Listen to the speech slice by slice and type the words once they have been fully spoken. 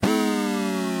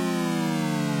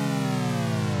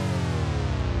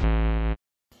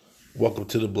Welcome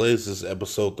to The Blaze. This is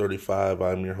episode 35.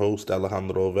 I'm your host,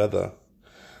 Alejandro Veda.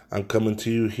 I'm coming to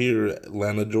you here,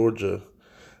 Atlanta, Georgia.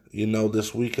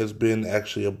 This week has been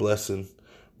actually a blessing.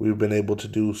 We've been able to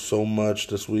do so much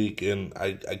this week, and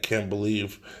I can't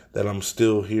believe that I'm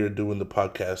still here doing the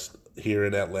podcast here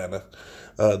in Atlanta.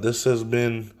 This has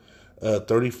been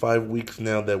 35 weeks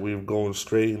now that we're going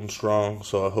straight and strong,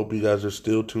 so I hope you guys are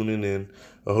still tuning in.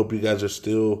 I hope you guys are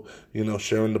still,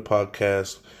 sharing the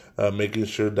podcast, making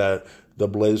sure that the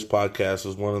Blaze podcast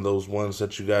is one of those ones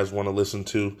that you guys want to listen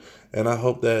to. And I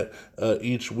hope that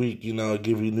each week, I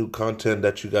give you new content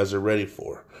that you guys are ready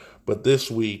for. But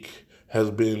this week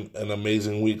has been an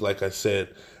amazing week, like I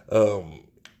said. The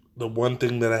one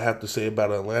thing that I have to say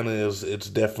about Atlanta is it's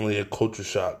definitely a culture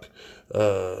shock.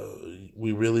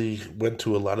 We really went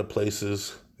to a lot of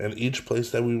places, and each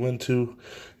place that we went to,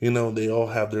 they all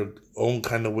have their own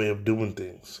kind of way of doing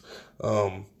things.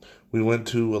 We went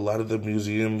to a lot of the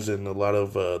museums and a lot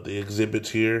of the exhibits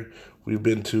here. We've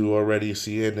been to already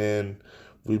CNN.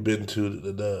 We've been to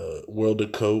the World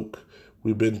of Coke.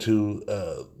 We've been to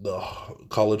the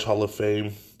College Hall of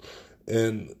Fame.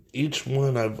 And each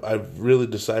one I've really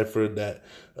deciphered that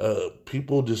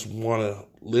people just want to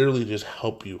literally just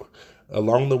help you.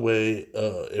 Along the way,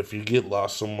 if you get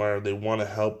lost somewhere, they want to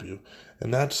help you.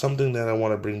 And that's something that I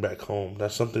want to bring back home.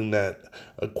 That's something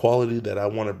a quality that I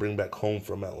want to bring back home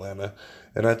from Atlanta.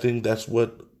 And I think that's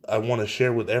what I want to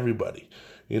share with everybody.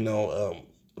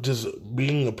 Just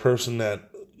being a person that,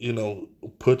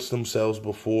 puts themselves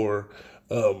before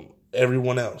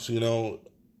everyone else,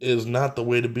 is not the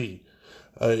way to be.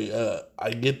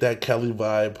 I get that Kelly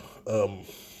vibe,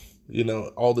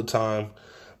 all the time.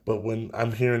 But when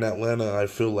I'm here in Atlanta, I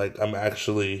feel like I'm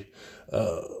actually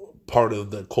part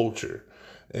of the culture.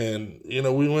 And,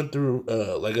 we went through,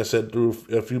 like I said, through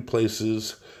a few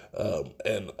places,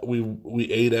 and we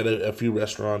ate at a few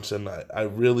restaurants, and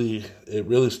it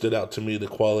really stood out to me, the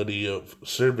quality of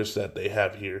service that they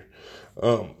have here.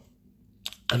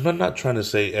 I'm not trying to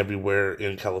say everywhere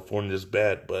in California is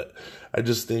bad, but I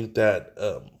just think that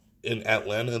in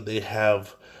Atlanta they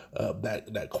have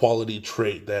that quality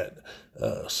trait that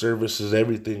service is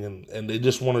everything, and they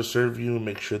just want to serve you and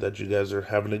make sure that you guys are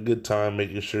having a good time,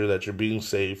 making sure that you're being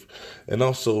safe, and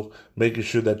also making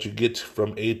sure that you get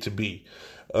from A to B.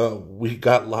 We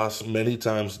got lost many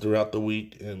times throughout the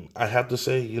week, and I have to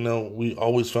say, we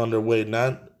always found our way,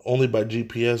 not only by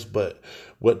GPS, but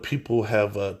what people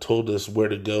have told us where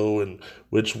to go and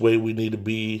which way we need to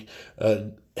be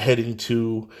heading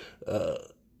to.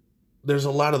 There's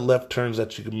a lot of left turns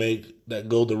that you can make that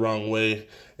go the wrong way,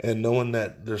 and knowing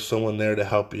that there's someone there to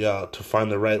help you out to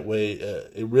find the right way,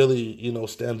 it really,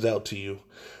 stands out to you.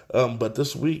 But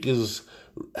this week has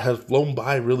flown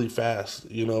by really fast.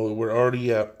 We're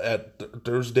already at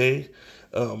Thursday,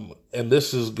 and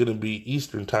this is going to be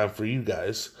Eastern time for you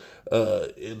guys.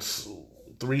 It's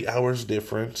 3 hours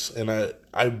difference, and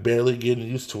I barely getting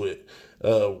used to it.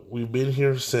 We've been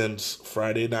here since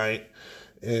Friday night,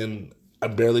 and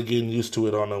I'm barely getting used to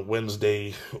it on a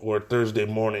Wednesday or Thursday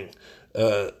morning,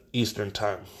 Eastern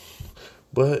time.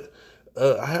 But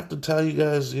I have to tell you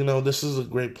guys, this is a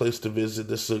great place to visit.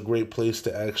 This is a great place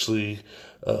to actually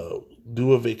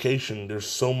do a vacation. There's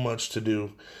so much to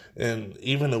do, and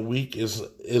even a week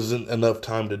isn't enough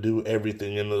time to do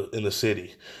everything in the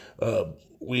city.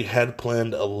 We had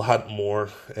planned a lot more,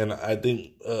 and I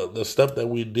think the stuff that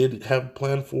we did have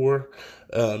planned for,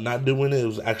 not doing it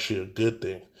was actually a good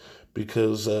thing.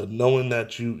 Because knowing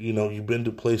that you've been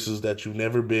to places that you've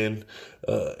never been,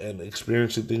 and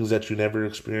experiencing things that you never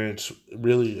experienced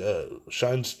really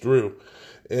shines through.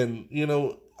 And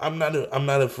I'm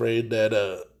not afraid that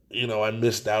I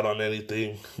missed out on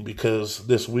anything, because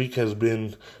this week has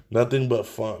been nothing but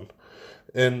fun.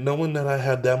 And knowing that I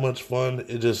had that much fun,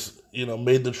 it just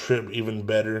made the trip even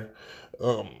better.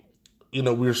 We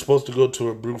were supposed to go to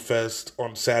a brew fest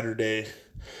on Saturday,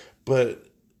 but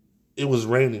it was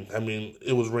raining. I mean,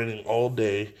 it was raining all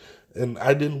day, and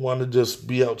I didn't want to just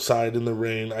be outside in the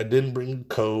rain. I didn't bring a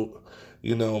coat.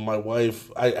 My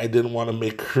wife, I didn't want to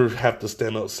make her have to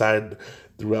stand outside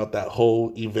throughout that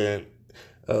whole event.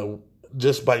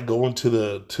 Just by going to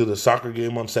the soccer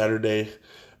game on Saturday,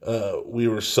 we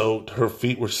were soaked. Her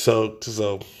feet were soaked,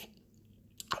 so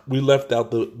we left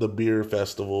out the beer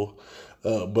festival.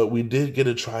 But we did get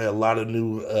to try a lot of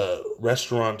new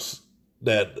restaurants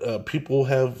that people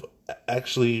have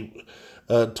actually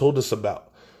told us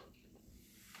about.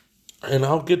 And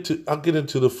I'll get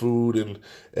into the food and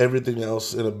everything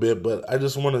else in a bit, but I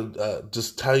just want to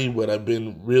just tell you what I've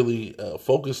been really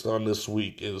focused on this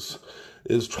week is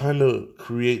trying to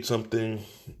create something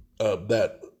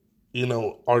that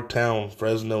our town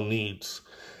Fresno needs.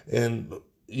 And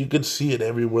you could see it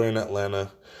everywhere in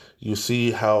Atlanta. You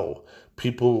see how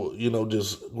people,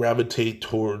 just gravitate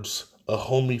towards a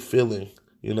homey feeling,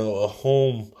 a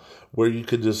home where you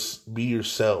could just be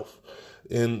yourself.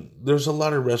 And there's a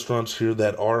lot of restaurants here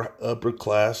that are upper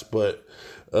class, but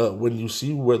when you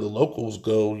see where the locals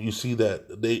go, you see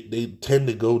that they tend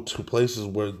to go to places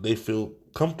where they feel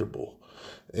comfortable.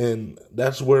 And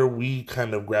that's where we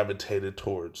kind of gravitated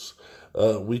towards.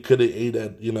 We could have ate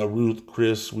at, Ruth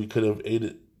Chris. We could have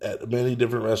ate at many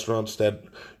different restaurants that,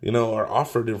 are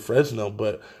offered in Fresno.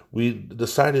 But we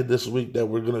decided this week that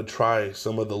we're going to try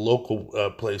some of the local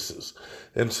places.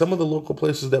 And some of the local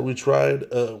places that we tried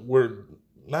were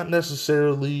not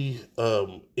necessarily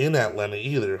in Atlanta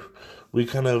either. We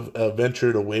kind of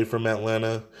ventured away from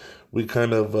Atlanta. We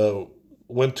kind of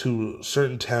went to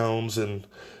certain towns and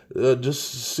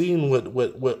just seeing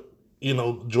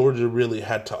what Georgia really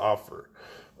had to offer.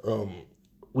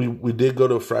 We did go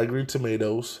to Fried Green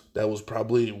Tomatoes. That was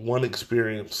probably one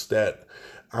experience that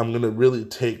I'm gonna really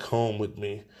take home with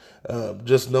me.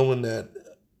 Just knowing that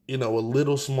a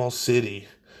little small city,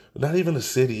 not even a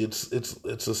city, it's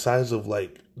the size of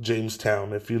like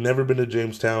Jamestown. If you've never been to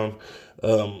Jamestown,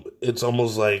 it's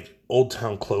almost like Old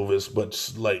Town Clovis,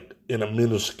 but like in a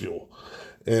minuscule.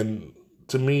 And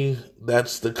to me,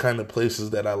 that's the kind of places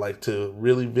that I like to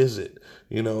really visit.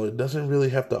 It doesn't really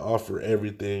have to offer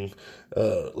everything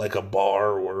like a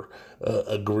bar or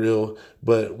a grill,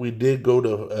 but we did go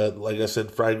to, like I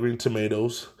said, Fried Green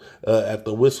Tomatoes at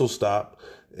the Whistle Stop.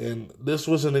 And this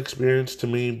was an experience to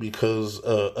me because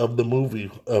of the movie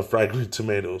Fried Green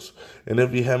Tomatoes. And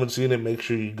if you haven't seen it, make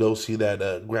sure you go see that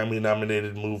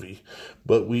Grammy-nominated movie.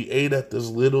 But we ate at this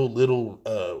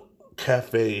little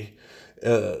cafe.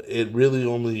 It really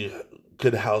only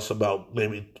could house about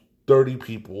maybe 30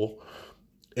 people.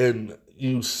 And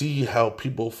you see how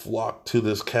people flock to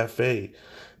this cafe.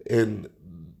 And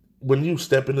when you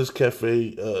step in this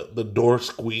cafe, the door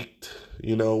squeaked.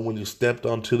 When you stepped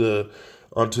onto the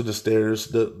stairs,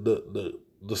 the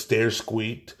stairs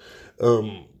squeaked.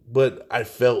 But I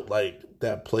felt like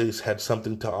that place had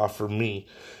something to offer me.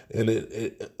 And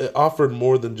it offered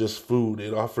more than just food.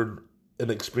 It offered an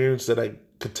experience that I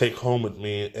could take home with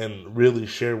me and really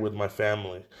share with my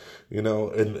family,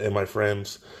 and my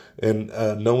friends. And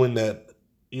knowing that,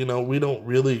 we don't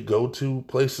really go to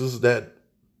places that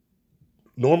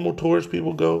normal tourist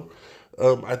people go.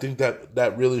 I think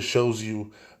that really shows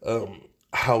you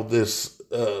how this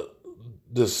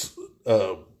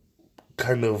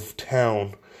kind of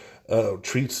town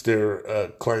treats their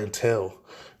clientele.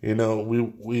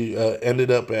 We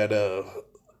ended up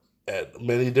at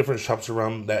many different shops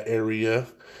around that area,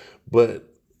 but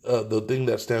the thing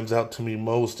that stands out to me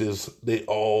most is they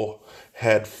all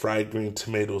had Fried Green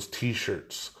Tomatoes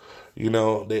t-shirts.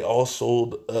 They all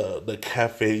sold the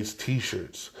cafe's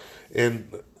t-shirts,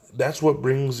 and that's what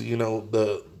brings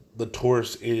the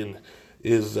tourists in,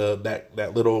 is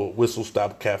that little Whistle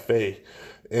Stop cafe.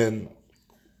 And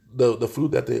the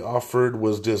food that they offered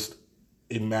was just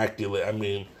immaculate. I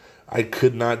mean, I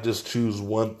could not just choose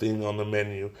one thing on the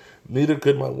menu. Neither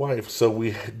could my wife. So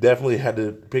we definitely had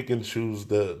to pick and choose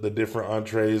the different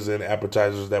entrees and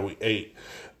appetizers that we ate.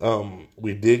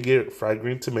 We did get Fried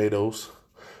Green Tomatoes.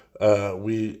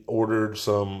 We ordered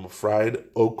some fried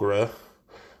okra.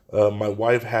 My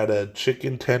wife had a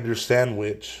chicken tender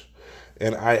sandwich,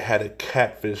 and I had a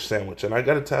catfish sandwich. And I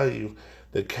got to tell you,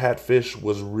 the catfish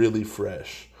was really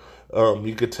fresh.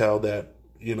 You could tell that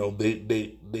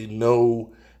they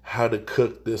know how to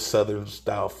cook this Southern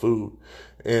style food.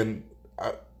 And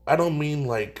I don't mean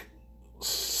like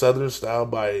Southern style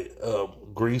by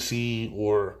greasy,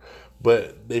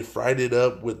 but they fried it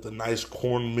up with a nice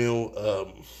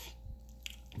cornmeal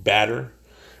batter.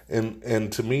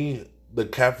 And to me, the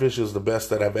catfish is the best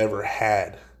that I've ever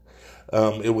had.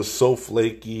 It was so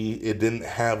flaky. It didn't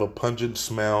have a pungent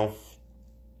smell.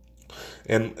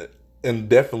 And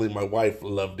definitely my wife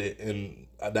loved it. And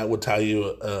that would tell you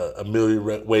a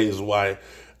million ways why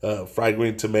Fried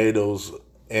Green Tomatoes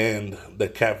and the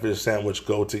catfish sandwich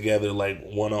go together like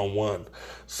one-on-one.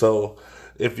 So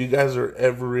if you guys are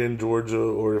ever in Georgia,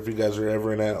 or if you guys are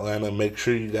ever in Atlanta, make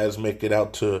sure you guys make it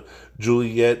out to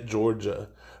Juliet, Georgia.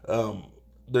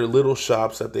 They're little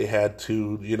shops that they had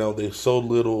to, they sold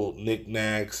little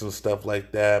knickknacks and stuff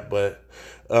like that. But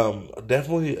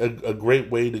definitely a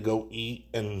great way to go eat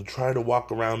and try to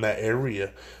walk around that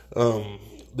area.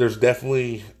 There's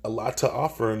definitely a lot to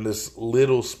offer in this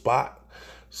little spot.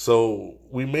 So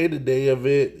we made a day of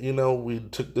it. We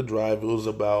took the drive. It was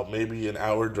about maybe an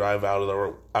hour drive out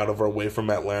of our way from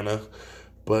Atlanta.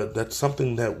 But that's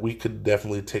something that we could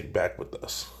definitely take back with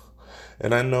us.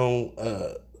 And I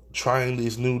know trying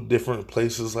these new different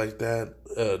places like that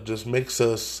just makes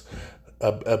us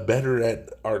a better at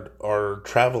our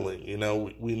traveling.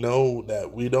 We know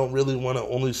that we don't really want to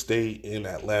only stay in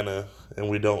Atlanta, and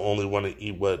we don't only want to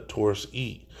eat what tourists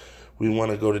eat. We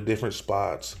want to go to different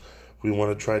spots. We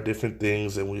want to try different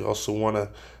things, and we also want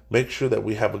to make sure that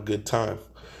we have a good time.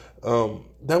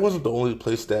 That wasn't the only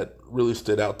place that really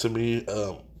stood out to me.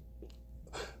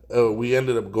 We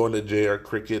ended up going to JR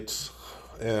Crickets,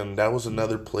 and that was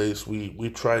another place. We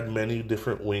tried many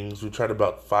different wings. We tried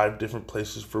about 5 different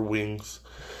places for wings,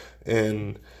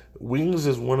 and wings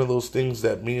is one of those things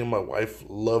that me and my wife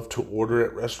love to order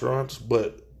at restaurants,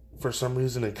 but for some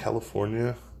reason in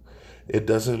California, it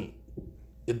doesn't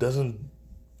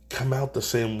come out the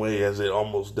same way as it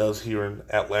almost does here in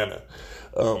Atlanta.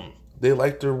 They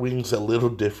like their wings a little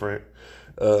different.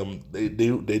 They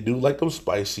do like them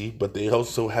spicy, but they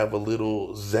also have a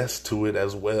little zest to it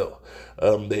as well.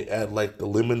 They add like the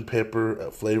lemon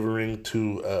pepper flavoring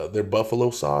to their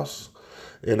buffalo sauce,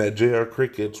 and at JR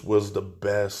Crickets was the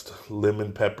best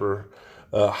lemon pepper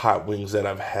hot wings that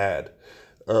I've had.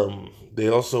 They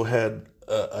also had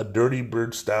a Dirty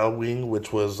Bird style wing,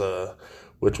 which was a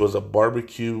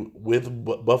barbecue with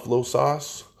buffalo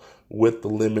sauce with the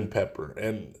lemon pepper.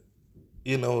 And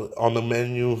on the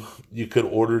menu, you could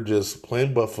order just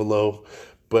plain buffalo,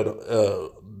 but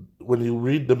when you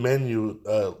read the menu,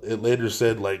 it later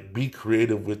said, like, be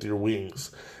creative with your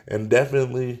wings. And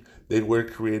definitely they were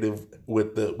creative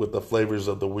with the flavors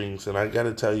of the wings. And I got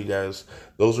to tell you guys,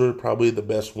 those are probably the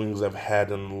best wings I've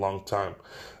had in a long time.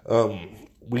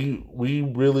 We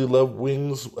really love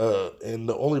wings, and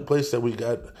the only place that we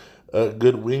got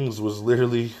good wings was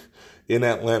literally in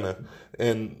Atlanta.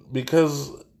 And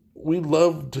because we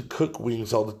love to cook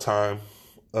wings all the time,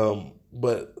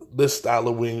 but this style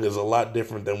of wing is a lot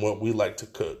different than what we like to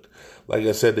cook. Like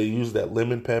I said, they use that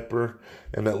lemon pepper,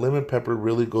 and that lemon pepper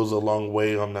really goes a long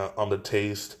way on the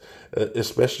taste,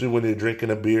 especially when you're drinking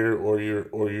a beer or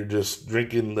you're just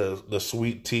drinking the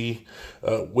sweet tea,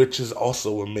 which is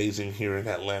also amazing here in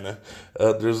Atlanta.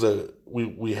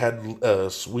 We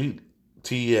had sweet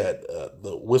tea at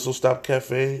the Whistle Stop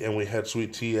Cafe, and we had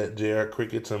sweet tea at JR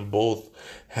Crickets, and both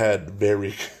had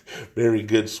very, very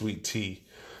good sweet tea.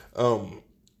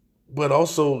 But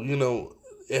also,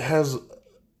 it has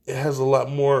a lot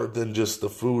more than just the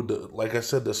food. Like I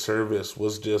said, the service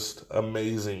was just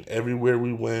amazing. Everywhere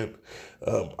we went,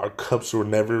 our cups were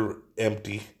never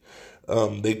empty.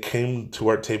 They came to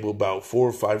our table about 4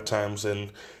 or 5 times,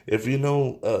 and if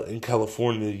in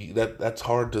California, that's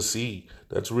hard to see.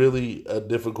 That's really a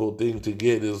difficult thing to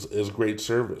get is great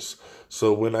service.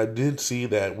 So when I did see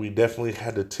that, we definitely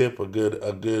had to tip a good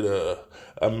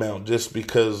amount, just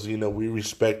because we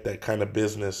respect that kind of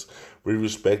business. We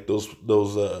respect those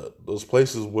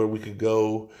places where we could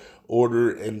go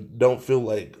order and don't feel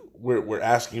like we're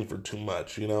asking for too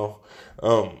much.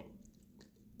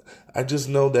 I just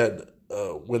know that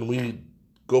when we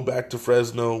go back to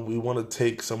Fresno, we want to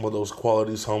take some of those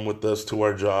qualities home with us to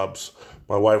our jobs.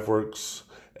 My wife works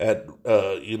at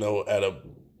a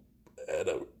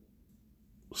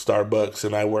Starbucks,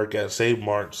 and I work at Save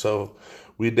Mart, so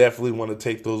we definitely want to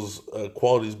take those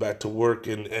qualities back to work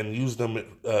and use them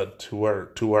to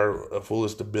our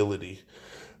fullest ability.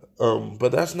 But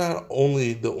that's not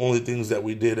only the only things that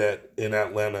we did in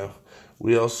Atlanta.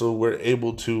 We also were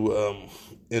able to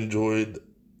enjoy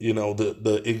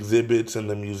the exhibits and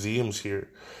the museums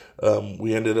here.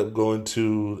 We ended up going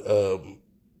to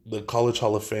the College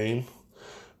Hall of Fame,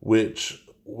 which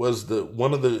was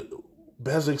one of the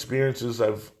best experiences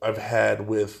I've had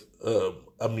with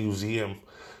a museum.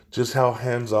 Just how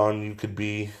hands-on you could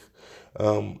be,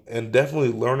 and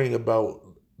definitely learning about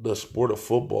the sport of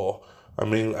football. I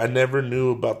mean, I never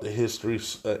knew about the history,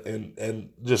 and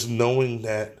just knowing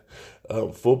that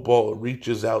football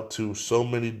reaches out to so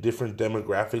many different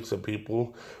demographics of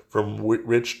people, from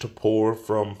rich to poor,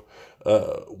 from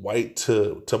white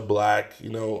to black,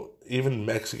 even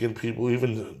Mexican people,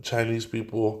 even Chinese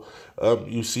people.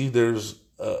 You see there's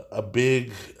a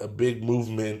big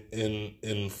movement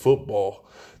in football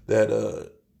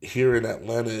that here in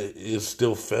Atlanta is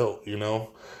still felt,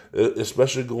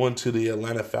 especially going to the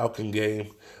Atlanta Falcon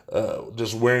game,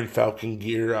 just wearing Falcon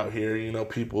gear out here.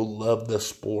 People love the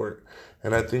sport.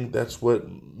 And I think that's what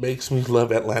makes me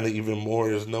love Atlanta even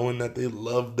more, is knowing that they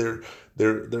love their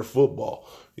football,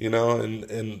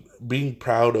 and being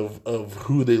proud of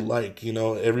who they like.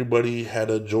 Everybody had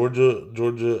a Georgia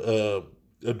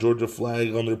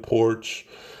flag on their porch.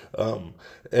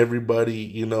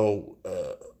 Everybody,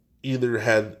 either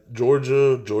had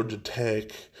Georgia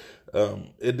Tech,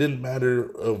 It didn't matter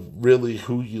of really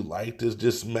who you liked. It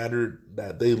just mattered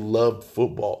that they loved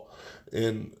football.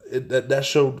 And that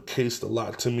showcased a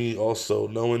lot to me also,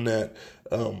 knowing that,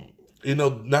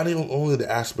 not even only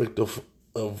the aspect of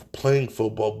playing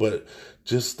football, but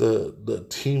just the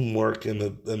teamwork and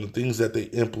the things that they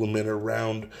implement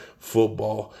around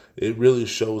football. It really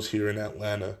shows here in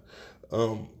Atlanta.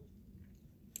 Um,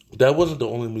 that wasn't the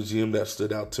only museum that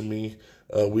stood out to me.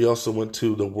 We also went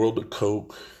to the World of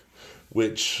Coke,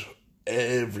 which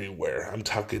everywhere, I'm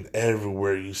talking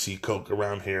everywhere, you see Coke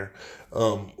around here.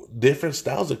 Different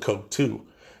styles of Coke too.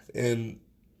 And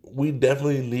we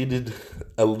definitely needed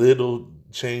a little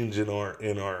change in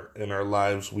our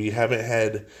lives. We haven't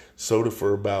had soda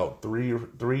for about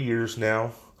three years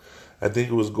now. I think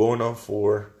it was going on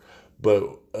 4,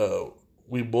 but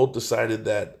we both decided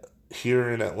that here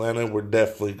in Atlanta we're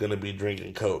definitely going to be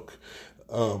drinking Coke.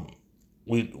 Um,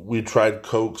 we tried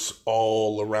Cokes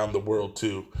all around the world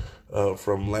too,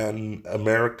 from Latin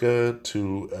America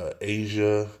to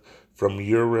Asia, from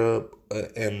Europe,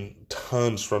 and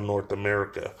tons from North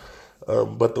America.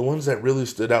 But the ones that really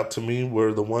stood out to me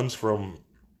were the ones from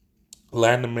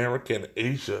Latin America and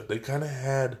Asia. They kind of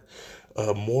had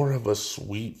more of a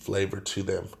sweet flavor to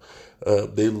them.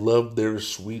 They loved their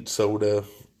sweet soda,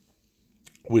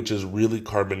 which is really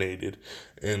carbonated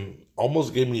and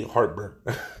almost gave me heartburn.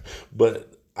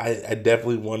 But I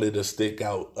definitely wanted to stick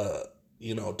out,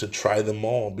 to try them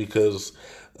all because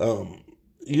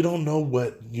you don't know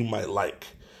what you might like.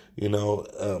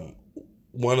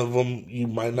 One of them you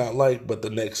might not like, but the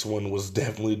next one was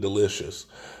definitely delicious.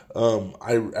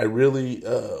 I really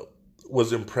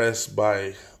was impressed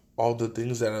by all the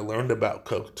things that I learned about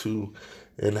Coke too,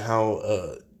 and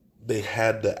how they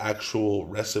had the actual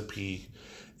recipe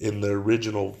in the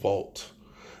original vault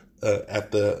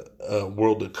at the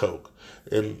World of Coke.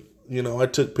 And, I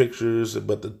took pictures,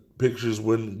 but the pictures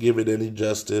wouldn't give it any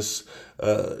justice.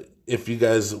 If you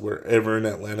guys were ever in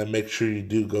Atlanta, make sure you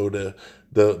do go to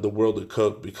the World of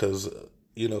Coke because,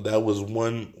 that was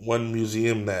one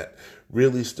museum that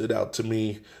really stood out to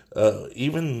me,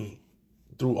 even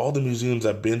through all the museums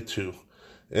I've been to.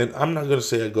 And I'm not going to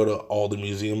say I go to all the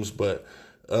museums, but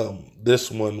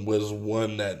this one was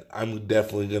one that I'm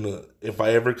definitely going to, if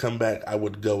I ever come back, I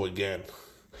would go again.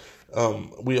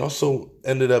 We also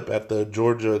ended up at the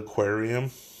Georgia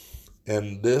Aquarium,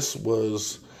 and this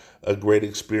was a great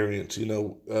experience.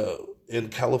 In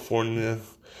California,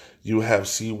 you have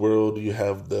SeaWorld, you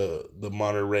have the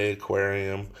Monterey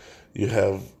Aquarium, you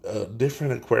have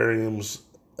different aquariums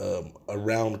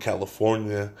around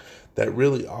California that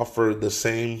really offer the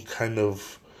same kind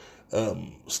of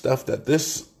stuff that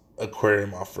this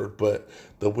aquarium offered, but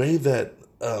the way that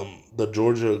the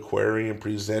Georgia Aquarium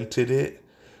presented it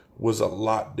was a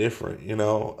lot different.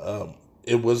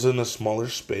 It was in a smaller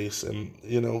space, and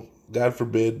God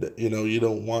forbid, you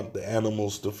don't want the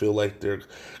animals to feel like they're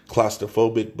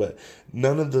claustrophobic, but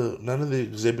none of the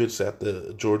exhibits at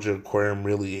the Georgia Aquarium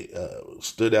really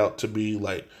stood out to be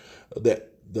like that.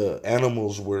 The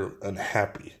animals were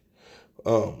unhappy.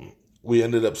 We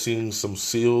ended up seeing some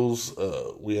seals.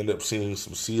 We ended up seeing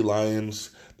some sea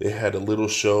lions. They had a little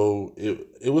show.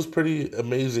 It was pretty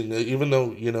amazing. Even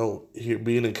though here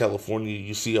being in California,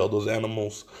 you see all those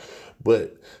animals,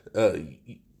 but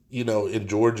in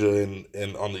Georgia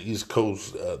and on the East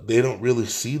Coast, they don't really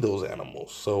see those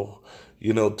animals. So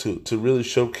to really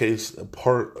showcase a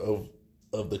part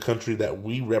of the country that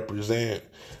we represent,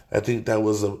 I think that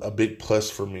was a big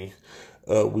plus for me.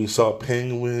 We saw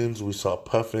penguins, we saw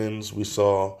puffins, we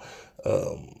saw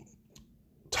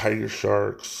tiger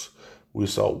sharks, we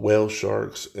saw whale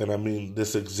sharks, and I mean,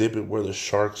 this exhibit where the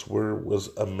sharks were was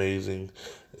amazing.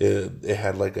 It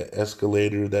had like an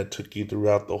escalator that took you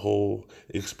throughout the whole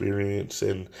experience,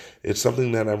 and it's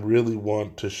something that I really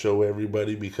want to show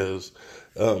everybody because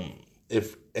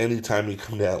if anytime you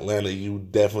come to Atlanta, you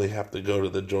definitely have to go to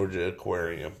the Georgia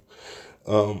Aquarium.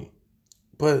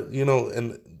 But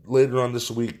and later on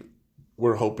this week,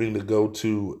 we're hoping to go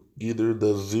to either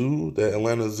the zoo, the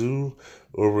Atlanta Zoo,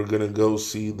 or we're gonna go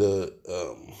see the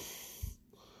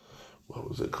what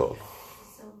was it called?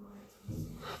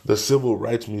 The Civil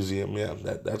Rights Museum. Yeah,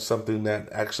 that's something that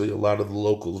actually a lot of the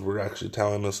locals were actually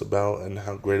telling us about and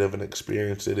how great of an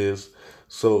experience it is.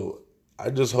 So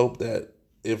I just hope that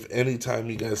if any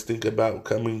time you guys think about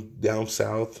coming down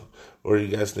south or you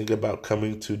guys think about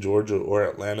coming to Georgia or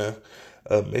Atlanta,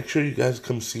 make sure you guys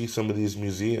come see some of these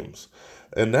museums.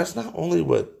 And that's not only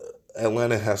what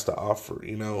Atlanta has to offer.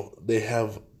 They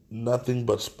have nothing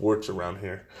but sports around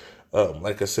here.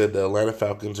 Like I said, the Atlanta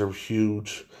Falcons are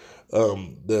huge.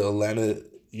 The Atlanta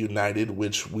United,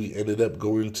 which we ended up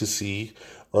going to see,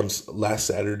 on last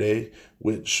Saturday,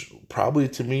 which probably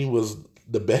to me was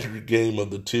the better game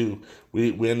of the two.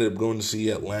 We ended up going to see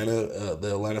Atlanta,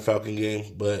 the Atlanta Falcon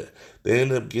game, but they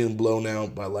ended up getting blown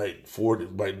out by like 40,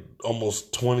 by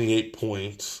almost 28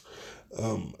 points.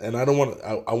 And I don't want to.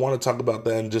 I want to talk about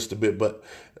that in just a bit, but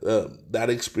that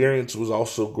experience was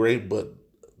also great. But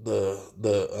the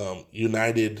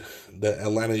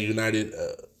Atlanta United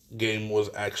game was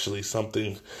actually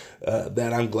something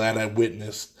that I'm glad I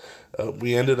witnessed.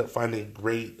 We ended up finding a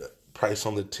great price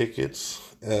on the tickets,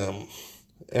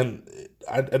 and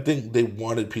I think they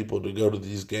wanted people to go to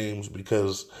these games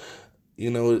because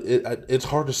it's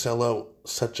hard to sell out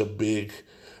such a big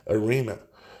arena.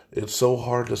 It's so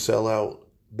hard to sell out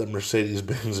the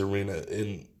Mercedes-Benz arena,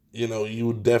 and you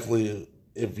would definitely,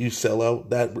 if you sell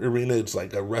out that arena, it's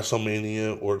like a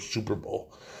WrestleMania or Super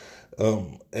Bowl.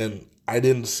 And I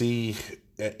didn't see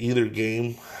at either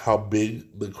game how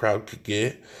big the crowd could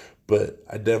get, but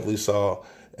I definitely saw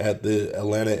at the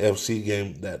Atlanta FC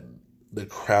game that the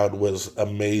crowd was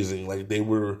amazing. Like, they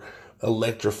were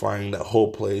electrifying that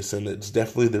whole place, and it's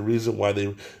definitely the reason why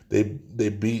they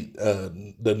beat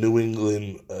the New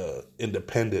England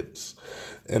Independents.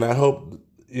 And I hope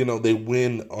they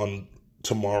win on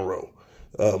tomorrow.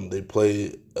 They play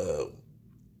in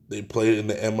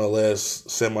the MLS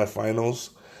semifinals,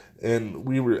 and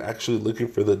we were actually looking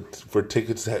for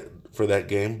tickets for that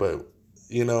game, but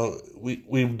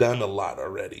we've done a lot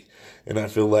already, and I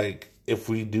feel like if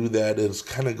we do that, it's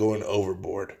kind of going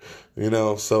overboard,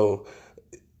 so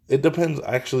it depends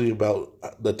actually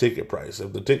about the ticket price.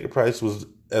 If the ticket price was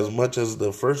as much as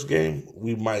the first game,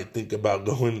 we might think about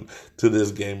going to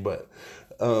this game, but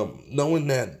knowing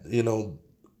that,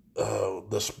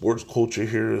 the sports culture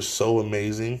here is so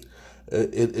amazing,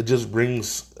 it just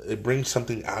brings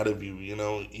something out of you.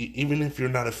 Even if you're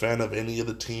not a fan of any of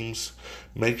the teams,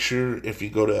 make sure if you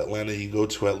go to Atlanta, you go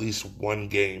to at least one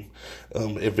game.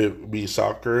 If it be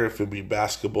soccer, if it be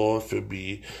basketball, if it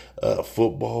be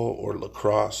football or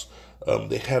lacrosse,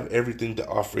 they have everything to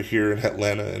offer here in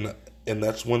Atlanta, and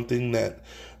that's one thing that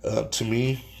to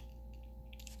me,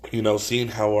 seeing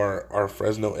how our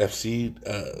Fresno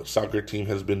FC soccer team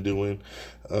has been doing,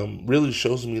 really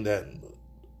shows me that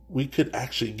we could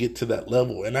actually get to that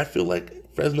level. And I feel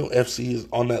like Fresno FC is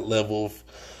on that level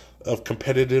of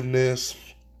competitiveness,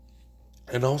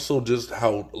 and also just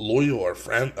how loyal our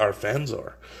fans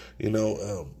are.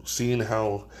 Seeing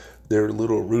how their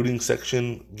little rooting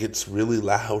section gets really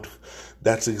loud.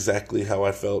 That's exactly how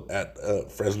I felt at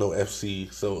Fresno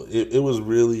FC. So it was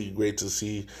really great to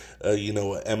see, an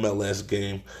MLS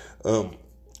game.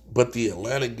 But the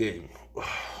Atlanta game,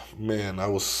 man, I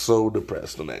was so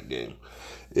depressed on that game.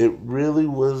 It really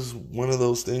was one of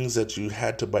those things that you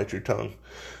had to bite your tongue.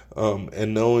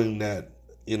 And knowing that,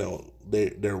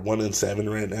 they're 1-7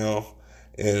 right now,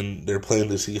 and they're playing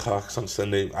the Seahawks on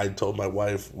Sunday. I told my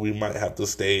wife we might have to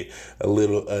stay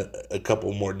a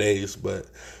couple more days, but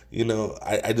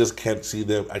I just can't see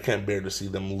them. I can't bear to see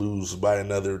them lose by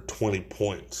another 20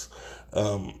 points.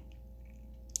 And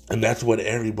that's what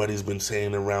everybody's been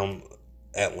saying around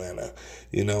Atlanta.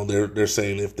 They're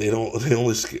saying if they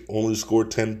only score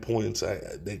 10 points,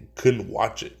 they couldn't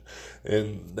watch it.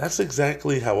 And that's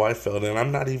exactly how I felt, and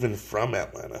I'm not even from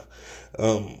Atlanta.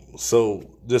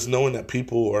 So just knowing that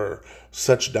people are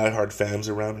such diehard fans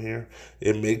around here,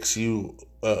 it makes you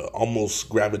almost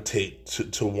gravitate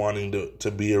to wanting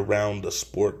to be around the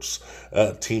sports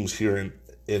teams here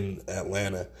in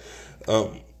Atlanta.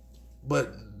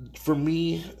 But for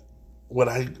me, what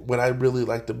I really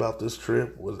liked about this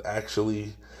trip was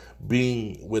actually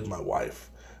being with my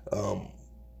wife.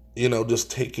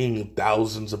 Just taking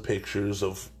thousands of pictures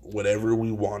of whatever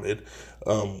we wanted.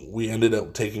 We ended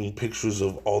up taking pictures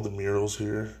of all the murals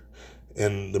here,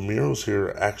 and the murals here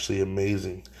are actually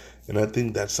amazing. And I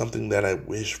think that's something that I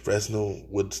wish Fresno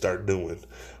would start doing.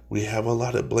 We have a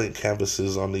lot of blank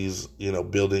canvases on these,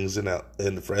 buildings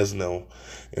in Fresno,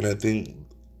 and I think,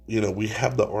 we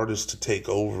have the artists to take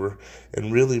over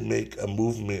and really make a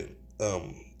movement.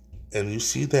 And you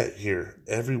see that here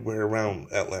everywhere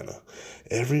around Atlanta.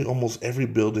 Almost every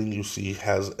building you see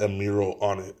has a mural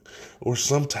on it or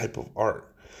some type of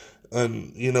art.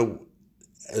 And,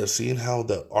 seeing how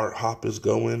the art hop is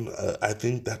going, I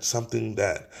think that's something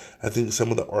that I think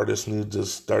some of the artists need to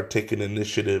start taking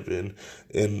initiative in.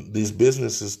 And these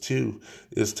businesses, too,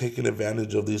 is taking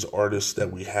advantage of these artists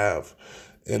that we have.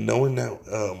 And knowing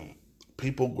that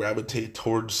people gravitate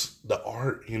towards the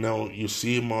art, you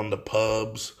see them on the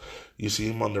pubs, you see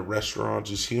them on the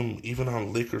restaurants, you see them even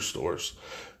on liquor stores.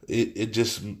 It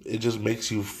just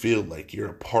makes you feel like you're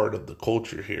a part of the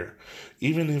culture here,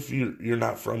 even if you're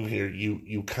not from here.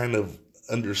 You kind of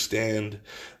understand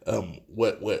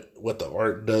what the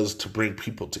art does to bring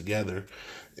people together.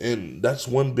 And that's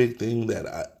one big thing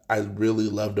that I really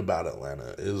loved about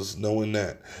Atlanta, is knowing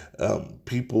that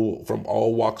people from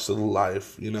all walks of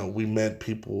life, we met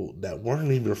people that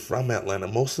weren't even from Atlanta.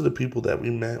 Most of the people that we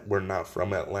met were not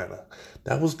from Atlanta.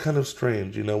 That was kind of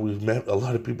strange. We've met a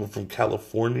lot of people from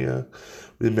California.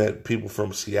 We met people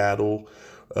from Seattle.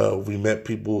 We met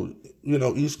people,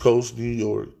 East Coast, New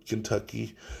York,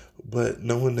 Kentucky. But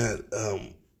knowing that,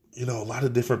 a lot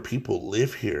of different people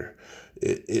live here,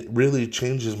 it really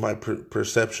changes my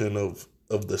perception of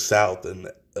the South and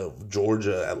of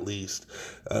Georgia, at least,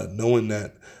 knowing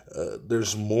that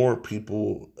there's more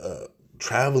people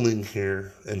traveling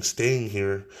here and staying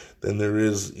here than there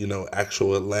is,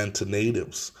 actual Atlanta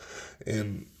natives.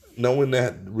 And knowing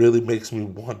that really makes me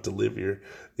want to live here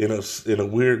in a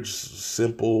weird,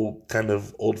 simple, kind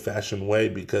of old-fashioned way,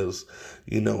 because,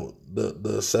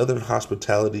 the Southern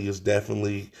hospitality is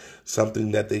definitely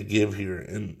something that they give here.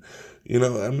 And,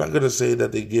 I'm not going to say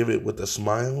that they give it with a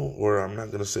smile, or I'm not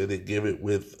going to say they give it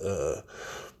with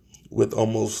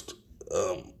almost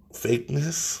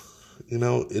fakeness.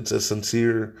 It's a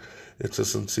sincere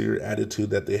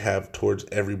attitude that they have towards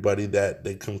everybody that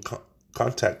they come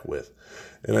contact with.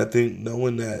 And I think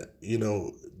knowing that,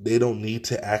 they don't need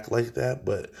to act like that,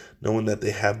 but knowing that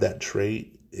they have that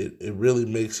trait, it really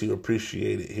makes you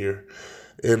appreciate it here.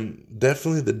 And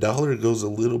definitely the dollar goes a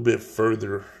little bit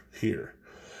further here.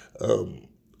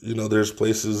 There's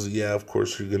places, of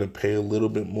course, you're going to pay a little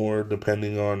bit more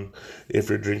depending on if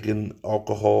you're drinking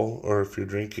alcohol or if you're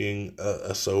drinking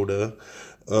a soda.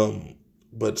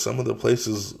 But some of the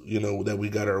places, that we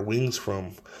got our wings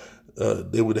from,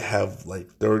 they would have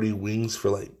like 30 wings for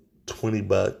like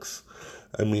 $20.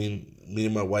 I mean, me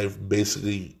and my wife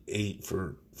basically ate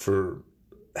for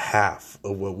half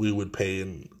of what we would pay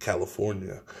in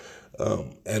California.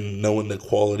 And knowing the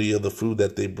quality of the food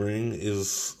that they bring is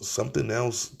something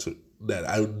else that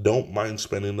I don't mind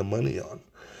spending the money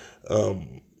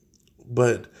on.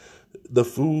 But the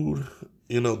food,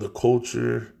 the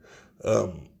culture,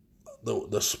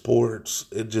 the sports,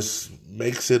 it just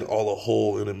makes it all a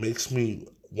whole, and it makes me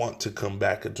want to come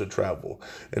back and to travel.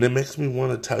 And it makes me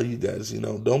want to tell you guys,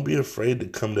 don't be afraid to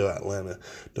come to Atlanta.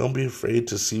 Don't be afraid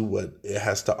to see what it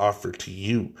has to offer to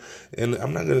you. And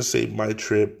I'm not going to say my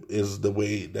trip is the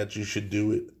way that you should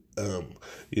do it,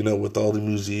 with all the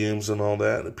museums and all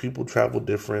that. People travel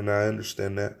different, I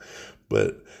understand that.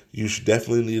 But you should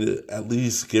definitely need to at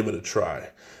least give it a try.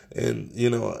 And,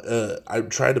 I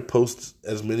tried to post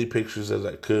as many pictures as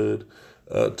I could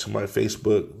to my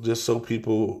Facebook, just so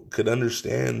people could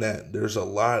understand that there's a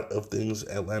lot of things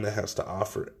Atlanta has to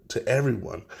offer to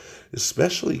everyone,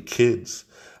 especially kids.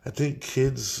 I think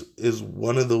kids is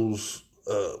one of those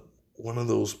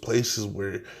places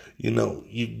where,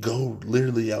 you go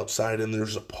literally outside and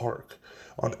there's a park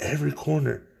on every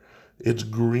corner. It's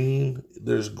green,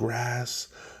 there's grass,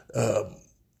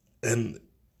 and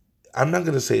I'm not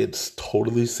going to say it's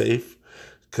totally safe,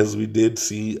 because we did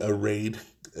see a raid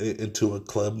into a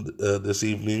club this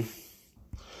evening.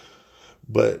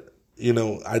 But,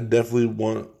 I definitely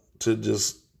want to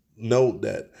just note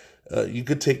that you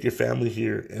could take your family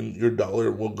here and your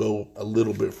dollar will go a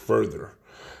little bit further.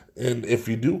 And if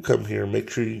you do come here, make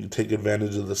sure you take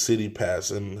advantage of the city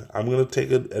pass. And I'm going to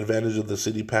take advantage of the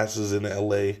city passes in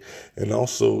LA and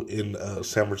also in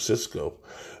San Francisco.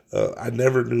 I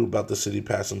never knew about the city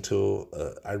pass until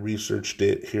I researched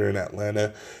it here in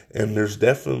Atlanta. And there's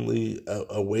definitely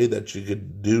a way that you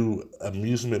could do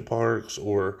amusement parks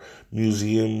or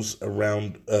museums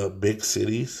around big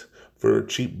cities for a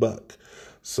cheap buck.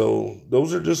 So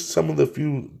those are just some of the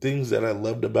few things that I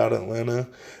loved about Atlanta.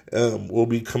 We'll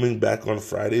be coming back on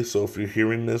Friday. So if you're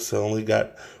hearing this, I only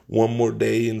got one more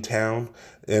day in town,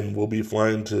 and we'll be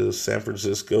flying to San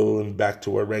Francisco and back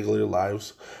to our regular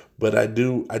lives. But I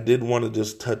did want to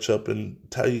just touch up and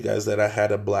tell you guys that I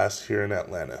had a blast here in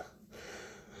Atlanta.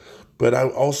 But I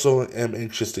also am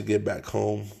anxious to get back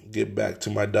home, get back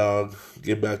to my dog,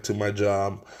 get back to my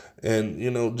job, and,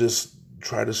 just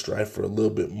try to strive for a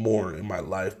little bit more in my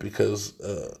life, because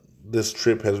this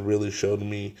trip has really showed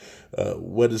me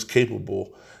what is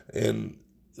capable. And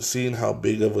seeing how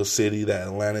big of a city that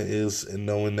Atlanta is, and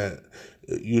knowing that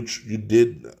you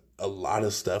did a lot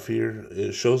of stuff here,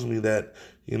 it shows me that,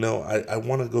 I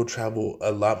want to go travel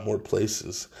a lot more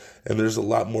places, and there's a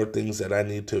lot more things that I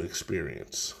need to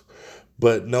experience.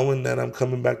 But knowing that I'm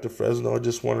coming back to Fresno, I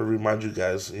just want to remind you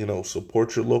guys,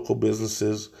 support your local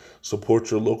businesses, support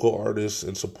your local artists,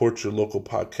 and support your local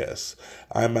podcasts.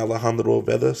 I'm Alejandro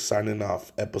Oveda, signing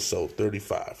off, episode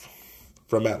 35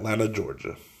 from Atlanta,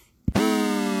 Georgia.